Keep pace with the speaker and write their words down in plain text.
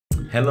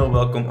Hello,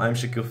 welcome, I'm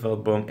Shaquille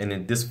Veldboom, and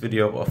in this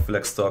video of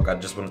FLEXTalk I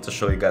just wanted to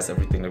show you guys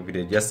everything that we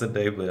did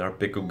yesterday with our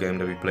pickup game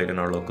that we played in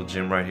our local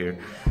gym right here.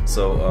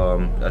 So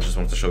I just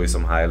wanted to show you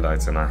some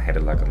highlights, and I had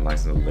it like a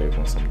nice little label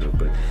and something,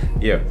 but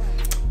yeah.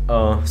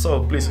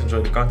 So please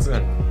enjoy the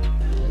content.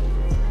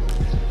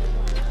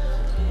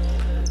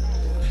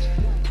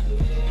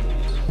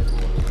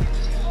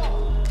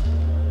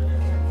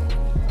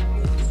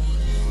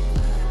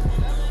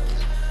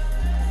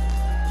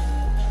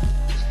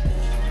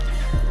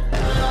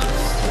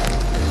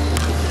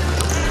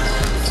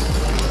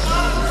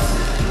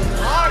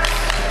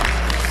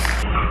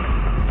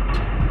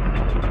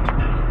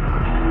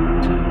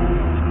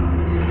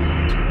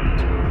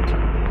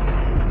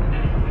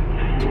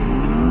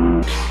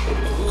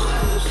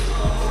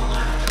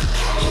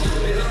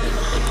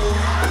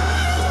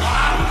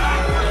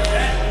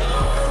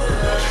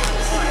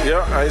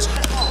 Yeah, nice.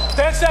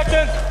 10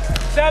 seconds.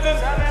 7,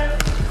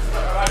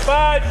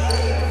 5.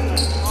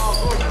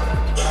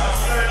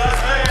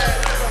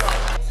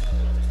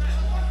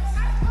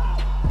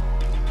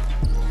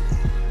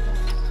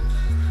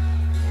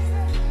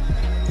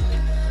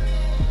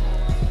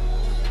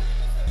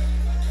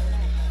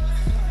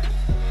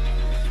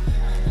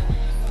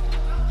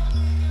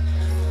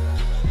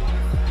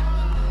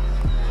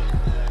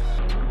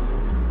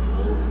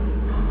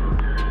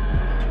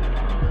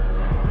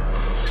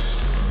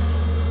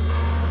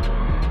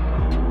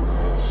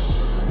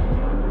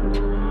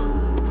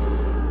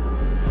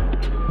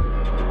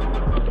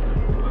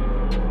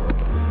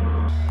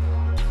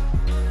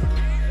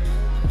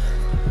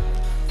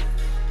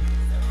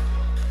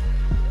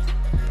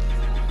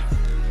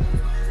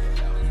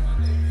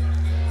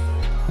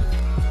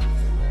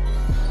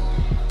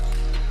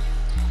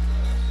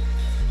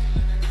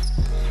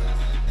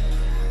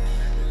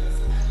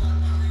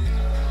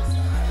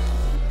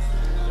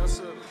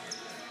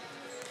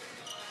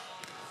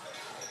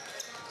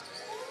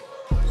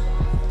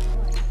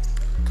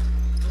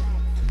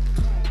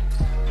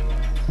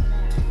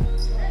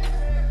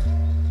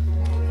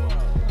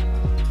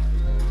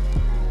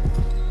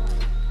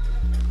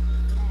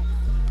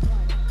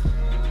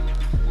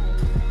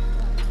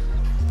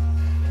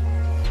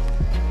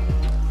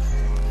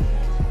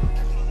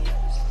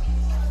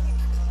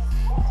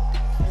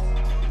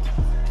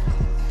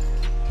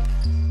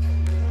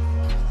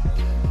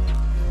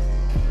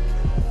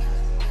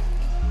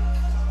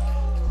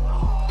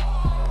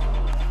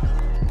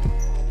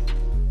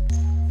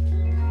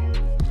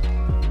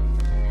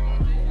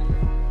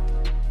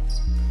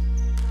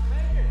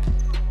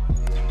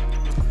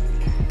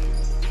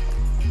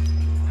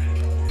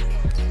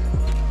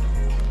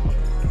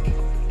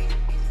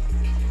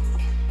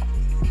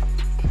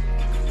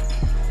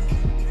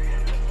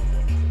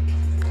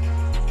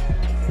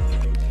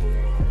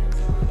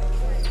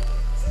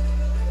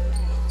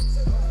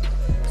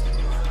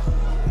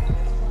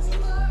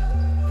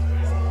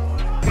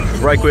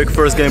 Right quick,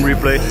 first game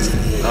replay.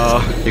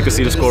 You can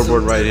see the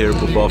scoreboard right here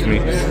above me.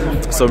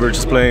 So we're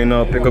just playing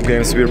pickup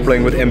games. We're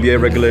playing with NBA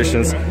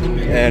regulations,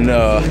 and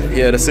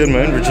yeah, that's it,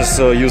 man. We're just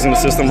using the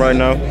system right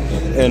now,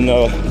 and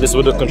this is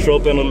what the control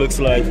panel looks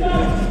like.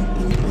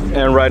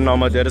 And right now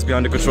my dad is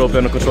behind the control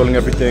panel controlling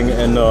everything,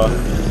 and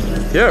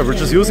yeah, we're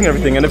just using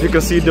everything. And if you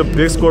can see the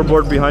big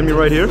scoreboard behind me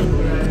right here,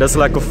 that's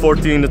like a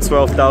 14 to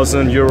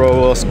 12,000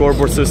 euro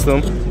scoreboard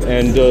system,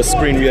 and the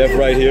screen we have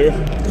right here,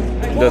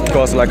 that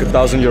costs like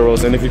 1,000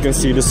 euros. And if you can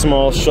see the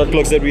small shot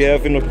clocks that we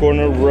have in the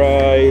corner,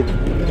 right,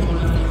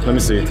 let me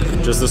see,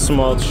 just a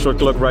small shot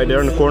clock right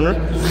there in the corner,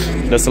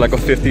 that's like a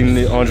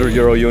 1,500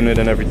 euro unit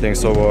and everything.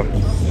 So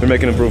we're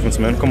making improvements,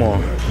 man, come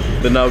on.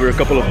 But now we're a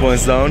couple of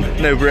points down.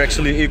 No, we're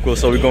actually equal,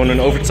 so we're going in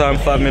overtime,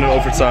 5-minute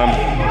overtime,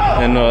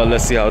 and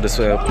let's see how this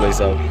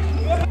plays out.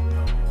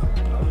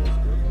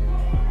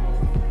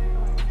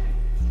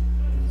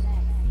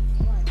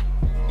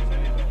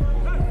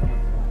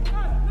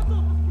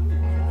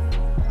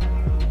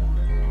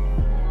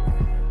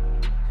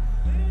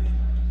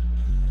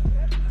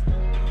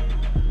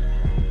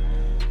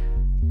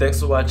 Thanks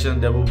for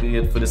watching. That will be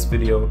it for this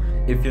video.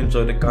 If you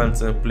enjoyed the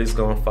content, please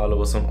go and follow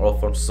us on all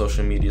forms of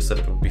social media. So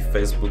that will be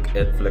Facebook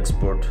at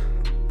Flexbord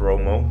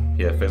Promo.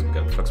 Yeah, Facebook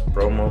at Flexbord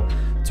Promo,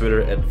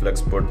 Twitter at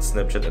Flexbord,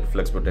 Snapchat at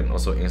Flexbord, and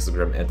also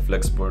Instagram at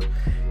Flexbord.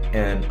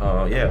 And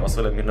yeah,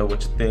 also let me know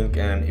what you think.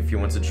 And if you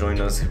want to join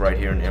us right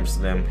here in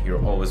Amsterdam,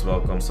 you're always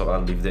welcome. So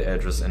I'll leave the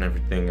address and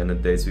everything and the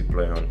dates we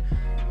play on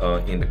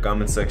in the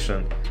comment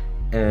section.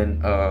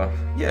 And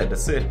yeah,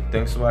 that's it.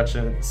 Thanks for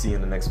watching. See you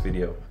in the next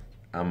video.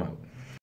 I'm out.